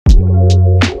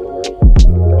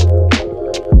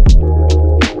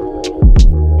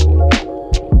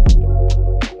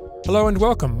Hello and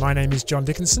welcome. My name is John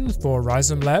Dickinson for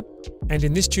Rizom-Lab, and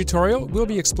in this tutorial we'll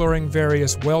be exploring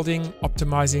various welding,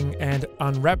 optimizing and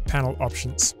Unwrap Panel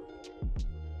options.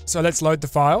 So let's load the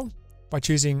file by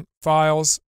choosing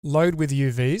Files, Load with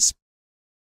UVs,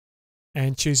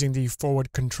 and choosing the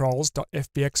forward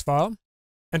controls.fbx file.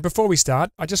 And before we start,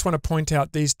 I just want to point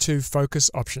out these two focus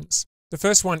options. The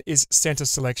first one is Center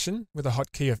Selection with a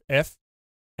hotkey of F,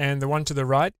 and the one to the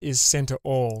right is Center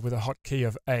All with a hotkey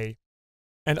of A.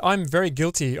 And I'm very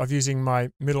guilty of using my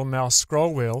middle mouse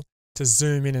scroll wheel to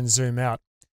zoom in and zoom out.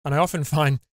 And I often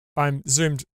find I'm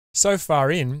zoomed so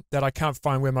far in that I can't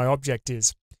find where my object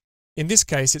is. In this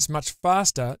case, it's much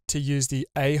faster to use the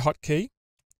A hotkey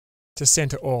to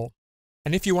center all.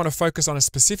 And if you want to focus on a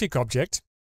specific object,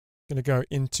 I'm going to go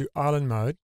into island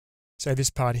mode, say this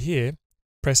part here,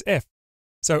 press F.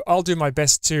 So I'll do my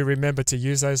best to remember to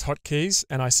use those hotkeys,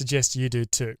 and I suggest you do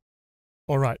too.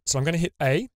 All right, so I'm going to hit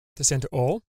A to center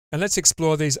all, and let's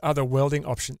explore these other welding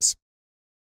options.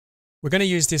 We're going to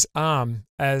use this arm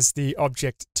as the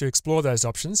object to explore those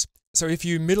options. So if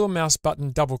you middle mouse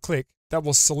button double click, that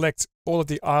will select all of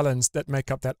the islands that make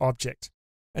up that object.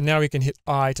 And now we can hit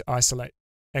I to isolate.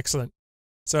 Excellent.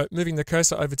 So moving the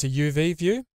cursor over to UV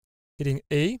view, hitting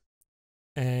E,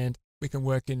 and we can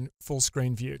work in full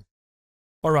screen view.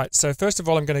 All right, so first of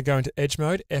all, I'm going to go into edge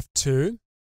mode, F2,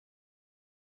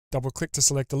 double click to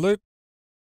select the loop,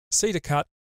 C to cut,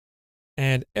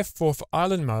 and F4 for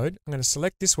island mode. I'm going to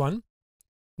select this one.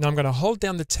 Now I'm going to hold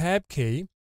down the tab key,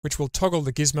 which will toggle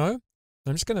the gizmo.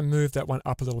 I'm just going to move that one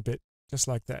up a little bit, just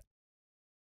like that.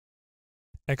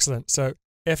 Excellent. So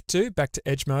F2, back to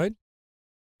edge mode.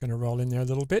 I'm going to roll in there a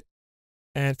little bit.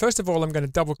 And first of all, I'm going to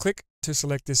double click to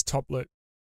select this top loop.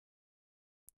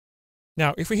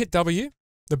 Now, if we hit W,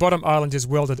 the bottom island is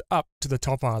welded up to the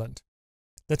top island.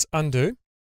 Let's undo.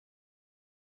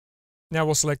 Now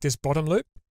we'll select this bottom loop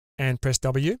and press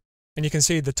W, and you can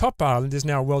see the top island is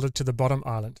now welded to the bottom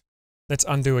island. Let's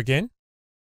undo again.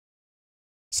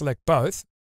 Select both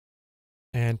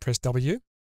and press W,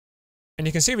 and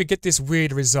you can see we get this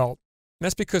weird result. And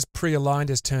that's because pre-aligned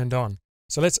is turned on.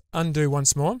 So let's undo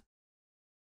once more.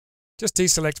 Just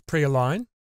deselect pre-align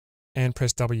and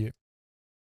press W.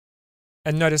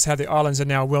 And notice how the islands are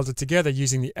now welded together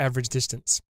using the average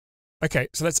distance. Okay,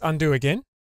 so let's undo again.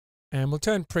 And we'll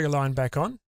turn pre-align back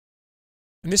on.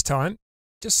 And this time,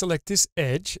 just select this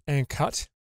edge and cut.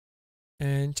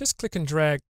 And just click and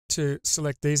drag to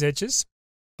select these edges.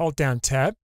 Hold down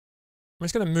Tab. I'm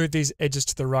just going to move these edges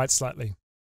to the right slightly.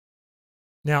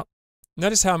 Now,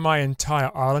 notice how my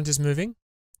entire island is moving.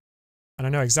 And I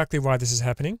know exactly why this is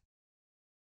happening.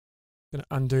 I'm going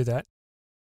to undo that.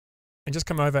 And just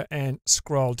come over and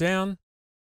scroll down.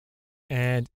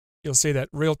 And you'll see that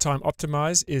Realtime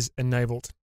Optimize is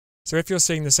enabled. So if you're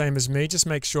seeing the same as me, just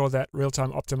make sure that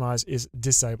Realtime Optimize is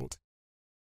disabled.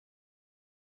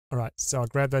 All right, so I'll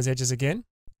grab those edges again.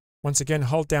 Once again,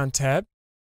 hold down Tab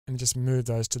and just move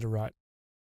those to the right,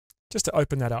 just to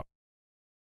open that up.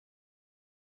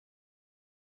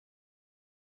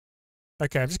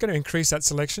 Okay, I'm just going to increase that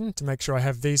selection to make sure I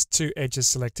have these two edges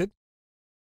selected.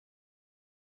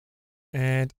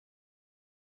 And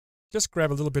just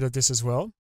grab a little bit of this as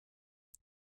well.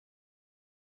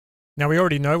 Now we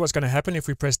already know what's going to happen if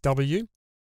we press W.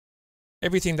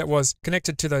 Everything that was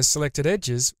connected to those selected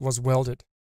edges was welded.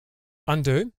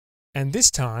 Undo. And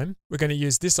this time we're going to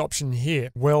use this option here,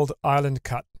 Weld Island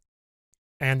Cut.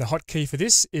 And the hotkey for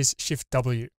this is Shift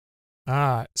W.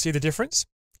 See the difference?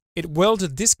 It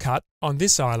welded this cut on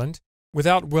this island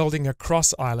without welding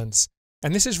across islands.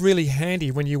 And this is really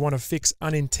handy when you want to fix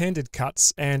unintended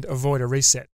cuts and avoid a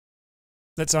reset.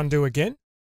 Let's undo again.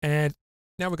 And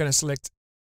now we're going to select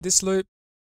this loop,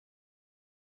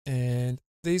 and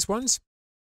these ones,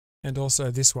 and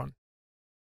also this one.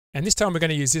 And this time we're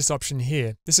going to use this option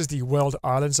here. This is the Weld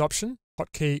Islands option,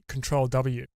 hotkey Control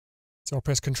W. So I'll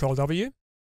press Control W.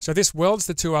 So this welds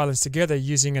the two islands together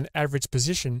using an average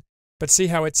position, but see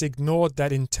how it's ignored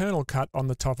that internal cut on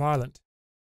the top island.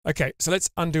 Okay, so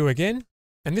let's undo again,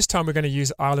 and this time we're going to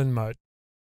use island mode.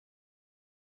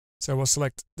 So we'll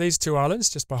select these two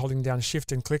islands just by holding down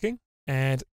Shift and clicking,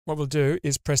 and what we'll do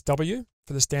is press W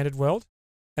for the standard weld.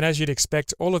 And as you'd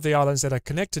expect, all of the islands that are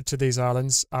connected to these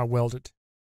islands are welded.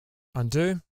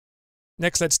 Undo.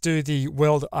 Next, let's do the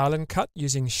Weld Island Cut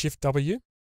using Shift W.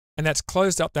 And that's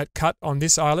closed up that cut on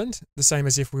this island, the same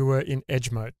as if we were in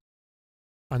edge mode.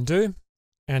 Undo.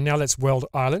 And now let's weld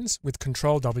islands with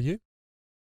Control W.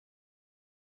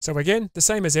 So again, the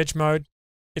same as edge mode.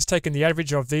 It's taken the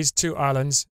average of these two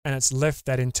islands and it's left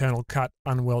that internal cut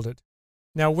unwelded.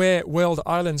 Now where Weld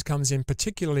Islands comes in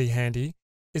particularly handy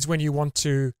is when you want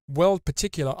to weld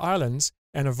particular islands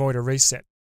and avoid a reset.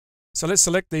 So let's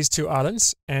select these two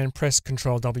islands and press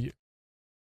Ctrl W.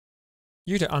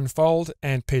 U to unfold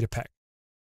and P to pack.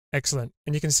 Excellent.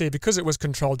 And you can see because it was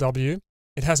Ctrl W,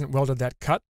 it hasn't welded that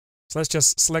cut. So let's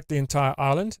just select the entire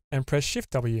island and press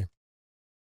Shift W.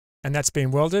 And that's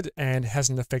been welded and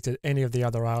hasn't affected any of the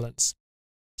other islands.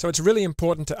 So it's really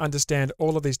important to understand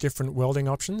all of these different welding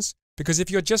options, because if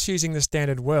you're just using the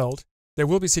standard weld, there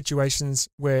will be situations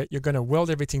where you're going to weld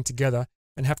everything together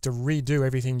and have to redo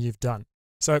everything you've done.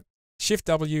 So Shift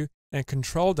W and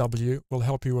Ctrl W will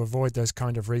help you avoid those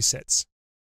kind of resets.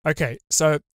 Okay,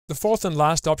 so the fourth and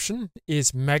last option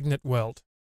is magnet weld.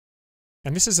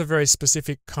 And this is a very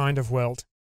specific kind of weld.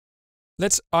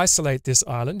 Let's isolate this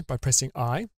island by pressing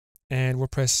I, and we'll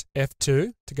press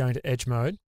F2 to go into edge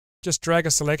mode. Just drag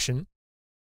a selection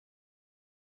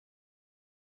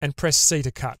and press C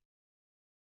to cut.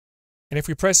 And if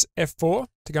we press F4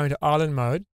 to go into island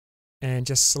mode and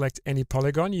just select any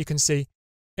polygon, you can see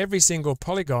every single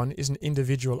polygon is an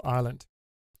individual island.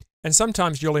 And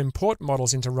sometimes you'll import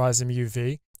models into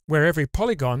RizomUV where every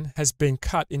polygon has been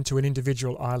cut into an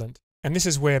individual island. And this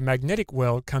is where magnetic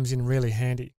weld comes in really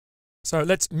handy. So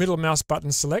let's middle mouse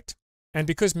button select. And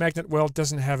because magnet weld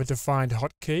doesn't have a defined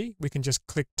hotkey, we can just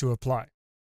click to apply.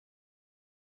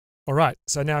 All right,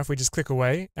 so now if we just click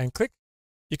away and click,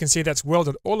 you can see that's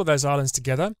welded all of those islands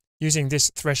together using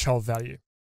this threshold value.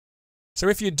 So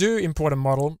if you do import a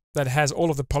model that has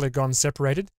all of the polygons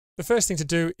separated, the first thing to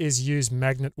do is use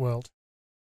magnet weld.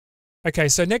 Okay,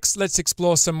 so next let's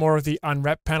explore some more of the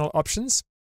Unwrap Panel options.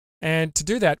 And to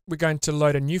do that, we're going to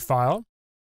load a new file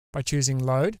by choosing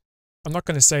Load. I'm not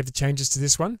going to save the changes to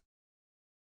this one.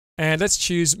 And let's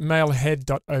choose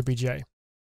malehead.obj.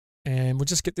 And we'll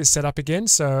just get this set up again.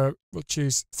 So we'll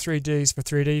choose 3Ds for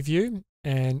 3D view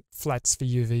and flats for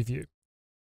UV view.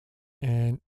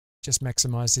 And just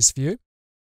maximize this view.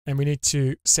 And we need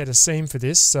to set a seam for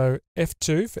this. So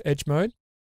F2 for edge mode.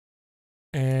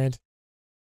 And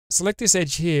select this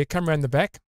edge here, come around the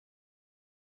back.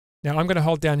 Now I'm going to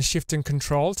hold down Shift and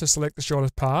Control to select the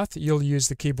shortest path. You'll use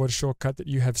the keyboard shortcut that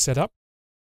you have set up.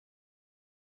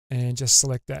 And just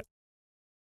select that.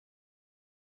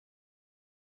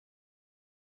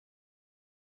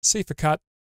 C for cut,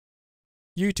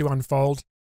 U to unfold,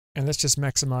 and let's just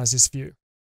maximize this view.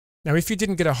 Now if you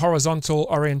didn't get a horizontal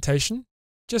orientation,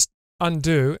 just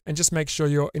undo and just make sure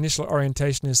your initial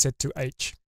orientation is set to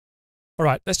H. All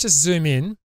right, let's just zoom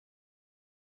in.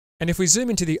 And if we zoom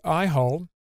into the eye hole,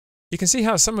 you can see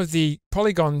how some of the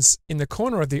polygons in the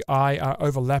corner of the eye are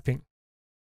overlapping.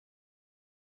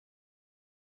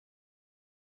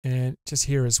 And just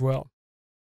here as well.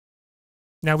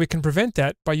 Now we can prevent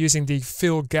that by using the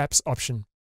Fill Gaps option.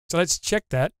 So let's check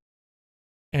that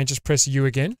and just press U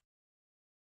again.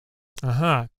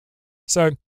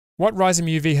 So what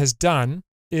RizomUV has done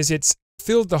is it's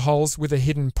filled the holes with a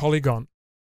hidden polygon,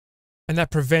 and that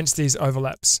prevents these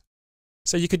overlaps.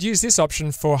 So you could use this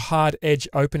option for hard edge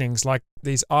openings like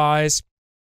these eyes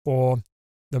or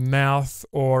the mouth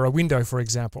or a window, for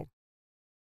example.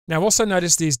 Now also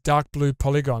notice these dark blue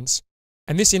polygons,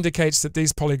 and this indicates that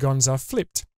these polygons are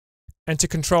flipped. And to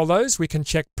control those, we can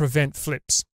check Prevent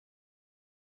Flips.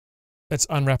 Let's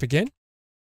unwrap again.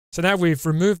 So now we've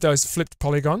removed those flipped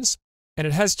polygons, and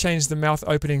it has changed the mouth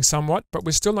opening somewhat, but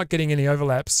we're still not getting any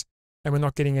overlaps, and we're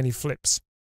not getting any flips.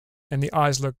 And the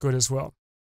eyes look good as well,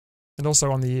 and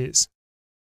also on the ears.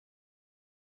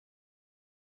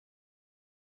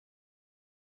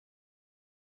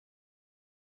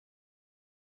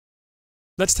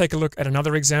 Let's take a look at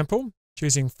another example,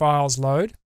 choosing Files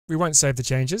Load. We won't save the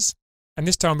changes. And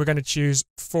this time we're going to choose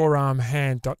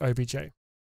forearmhand.obj.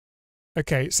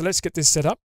 Okay, so let's get this set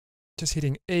up. Just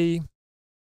hitting E.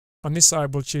 On this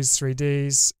side we'll choose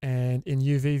 3Ds, and in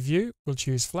UV view we'll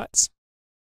choose flats.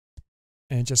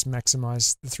 And just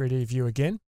maximize the 3D view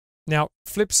again. Now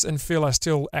flips and fill are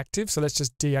still active, so let's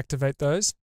just deactivate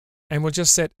those. And we'll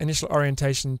just set initial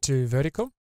orientation to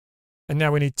vertical. And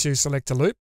now we need to select a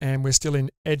loop, and we're still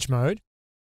in edge mode.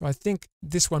 I think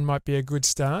this one might be a good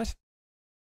start.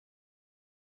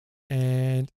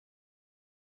 And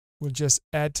we'll just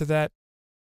add to that.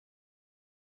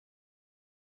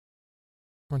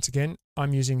 Once again,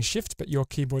 I'm using Shift, but your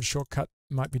keyboard shortcut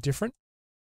might be different.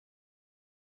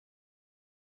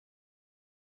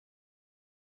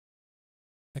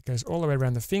 That goes all the way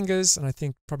around the fingers, and I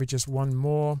think probably just one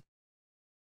more.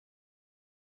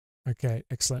 Okay,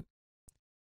 excellent.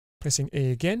 Pressing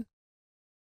E again.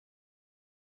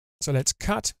 So let's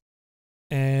cut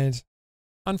and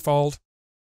unfold,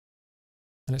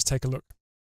 and let's take a look.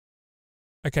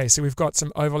 Okay, so we've got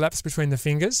some overlaps between the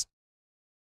fingers.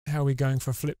 How are we going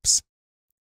for flips?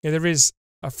 Yeah, there is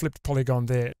a flipped polygon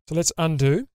there. So let's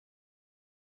undo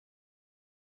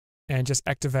and just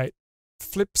activate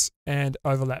flips and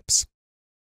overlaps.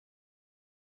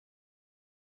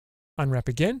 Unwrap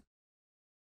again.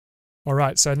 All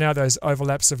right, so now those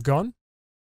overlaps have gone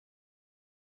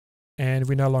and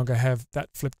we no longer have that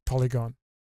flipped polygon.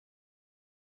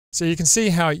 So you can see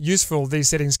how useful these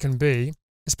settings can be,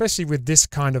 especially with this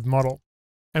kind of model.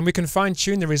 And we can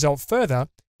fine-tune the result further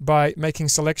by making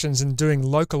selections and doing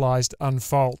localized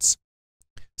unfolds.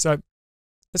 So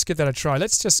let's give that a try.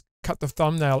 Let's just cut the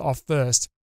thumbnail off first,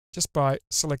 just by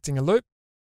selecting a loop,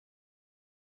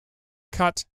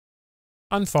 cut,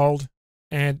 unfold,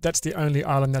 and that's the only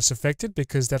island that's affected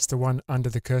because that's the one under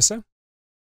the cursor.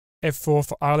 F4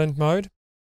 for island mode,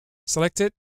 select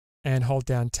it and hold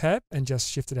down tab and just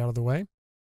shift it out of the way.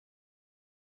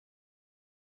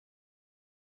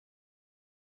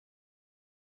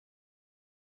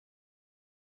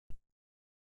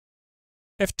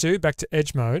 F2 back to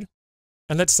edge mode,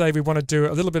 and let's say we want to do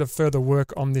a little bit of further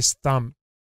work on this thumb.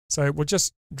 So we'll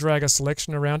just drag a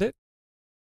selection around it.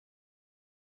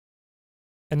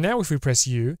 And now if we press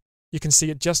U, you can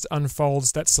see it just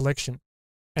unfolds that selection,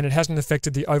 and it hasn't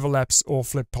affected the overlaps or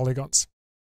flip polygons.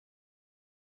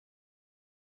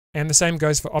 And the same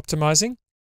goes for optimizing.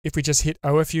 If we just hit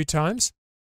O a few times,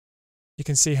 you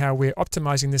can see how we're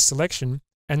optimizing this selection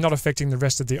and not affecting the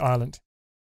rest of the island.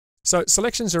 So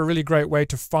selections are a really great way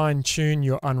to fine-tune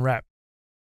your unwrap.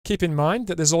 Keep in mind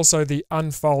that there's also the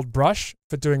unfold brush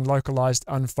for doing localized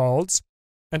unfolds,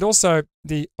 and also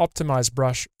the optimize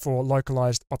brush for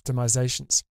localized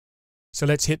optimizations. So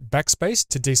let's hit backspace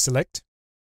to deselect.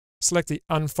 Select the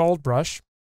unfold brush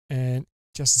and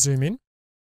just zoom in.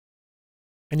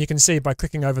 And you can see by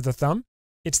clicking over the thumb,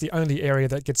 it's the only area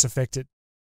that gets affected.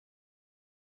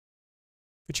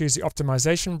 If we choose the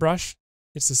optimization brush,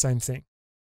 it's the same thing.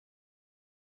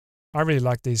 I really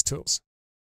like these tools.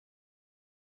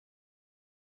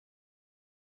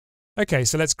 Okay,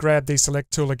 so let's grab the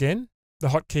select tool again. The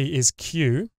hotkey is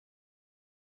Q.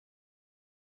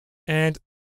 And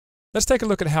let's take a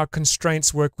look at how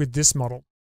constraints work with this model.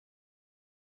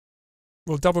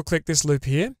 We'll double click this loop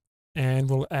here and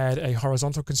we'll add a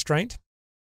horizontal constraint,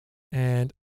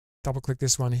 and double click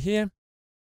this one here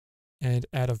and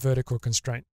add a vertical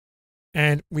constraint.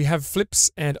 And we have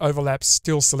flips and overlaps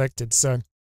still selected. So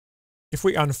if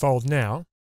we unfold now,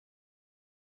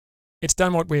 it's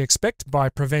done what we expect by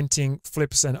preventing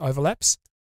flips and overlaps.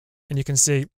 And you can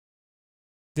see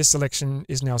this selection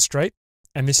is now straight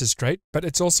and this is straight, but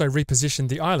it's also repositioned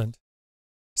the island.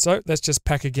 So let's just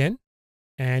pack again.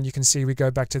 And you can see we go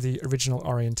back to the original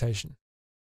orientation.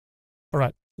 All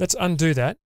right, let's undo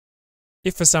that.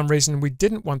 If for some reason we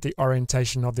didn't want the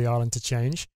orientation of the island to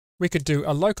change, we could do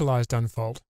a localized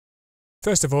unfold.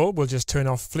 First of all, we'll just turn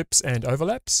off flips and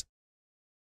overlaps,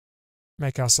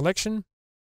 make our selection,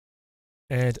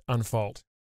 and unfold.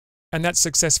 And that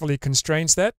successfully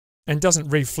constrains that and doesn't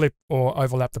reflip or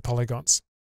overlap the polygons.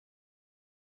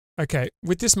 Okay,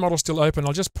 with this model still open,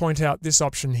 I'll just point out this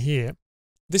option here.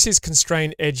 This is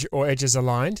constrain edge or edges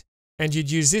aligned, and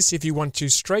you'd use this if you want to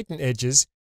straighten edges,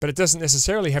 but it doesn't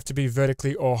necessarily have to be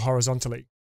vertically or horizontally.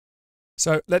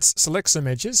 So let's select some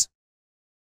edges,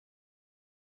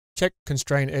 check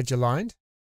constrain edge aligned,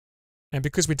 and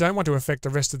because we don't want to affect the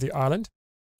rest of the island,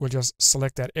 we'll just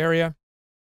select that area,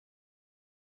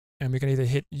 and we can either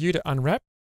hit U to unwrap,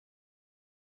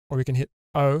 or we can hit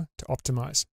O to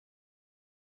optimize.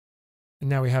 And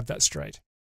now we have that straight.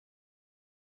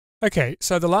 Okay,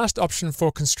 so the last option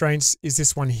for constraints is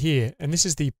this one here, and this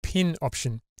is the pin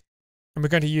option. And we're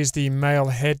going to use the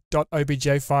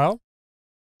malehead.obj file.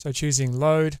 So choosing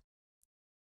load,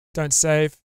 don't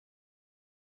save,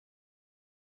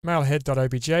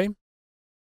 malehead.obj,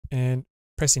 and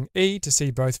pressing E to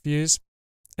see both views.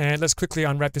 And let's quickly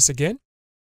unwrap this again.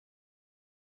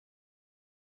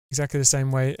 Exactly the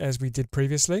same way as we did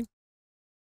previously.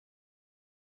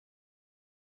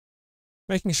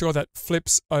 Making sure that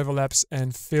flips, overlaps,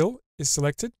 and fill is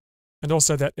selected, and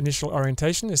also that initial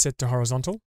orientation is set to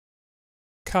horizontal.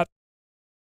 Cut,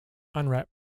 unwrap.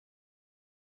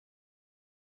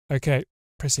 Okay,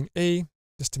 pressing E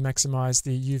just to maximize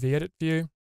the UV edit view.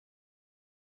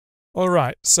 All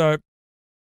right, so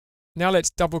now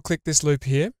let's double click this loop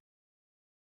here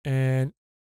and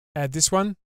add this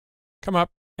one. Come up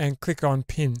and click on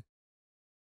pin.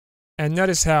 And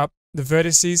notice how the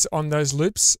vertices on those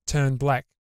loops turn black.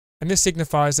 And this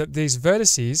signifies that these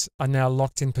vertices are now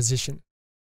locked in position.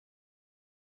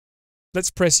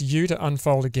 Let's press U to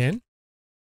unfold again.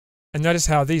 And notice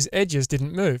how these edges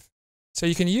didn't move. So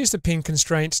you can use the pin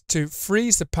constraint to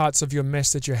freeze the parts of your mesh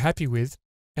that you're happy with,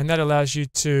 and that allows you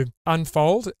to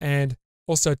unfold and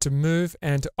also to move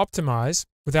and to optimize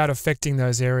without affecting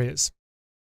those areas.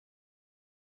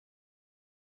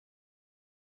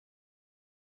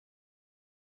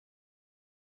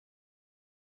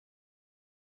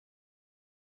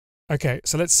 Okay,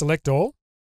 so let's select all,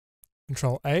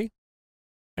 Control A,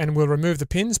 and we'll remove the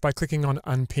pins by clicking on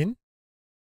Unpin.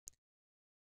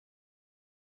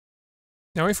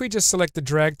 Now if we just select the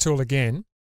drag tool again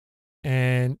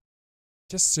and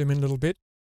just zoom in a little bit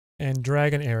and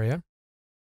drag an area,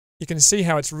 you can see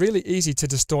how it's really easy to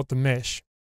distort the mesh.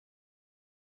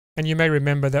 And you may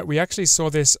remember that we actually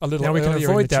saw this a little earlier in the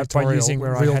tutorial. Now we can avoid that by using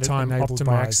Realtime Optimize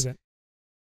by accident.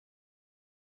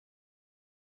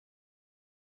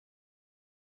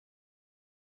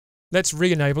 Let's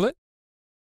re-enable it.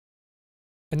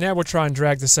 And now we'll try and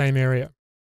drag the same area.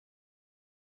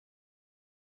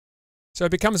 So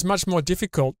it becomes much more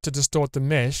difficult to distort the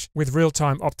mesh with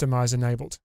Realtime Optimize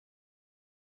enabled.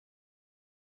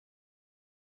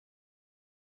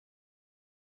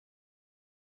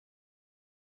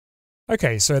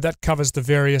 Okay, so that covers the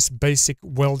various basic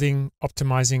welding,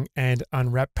 optimizing, and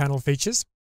unwrap panel features.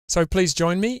 So please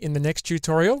join me in the next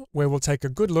tutorial where we'll take a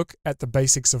good look at the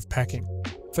basics of packing.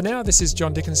 For now, this is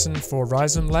John Dickinson for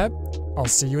Rizom-Lab. I'll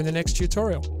see you in the next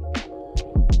tutorial.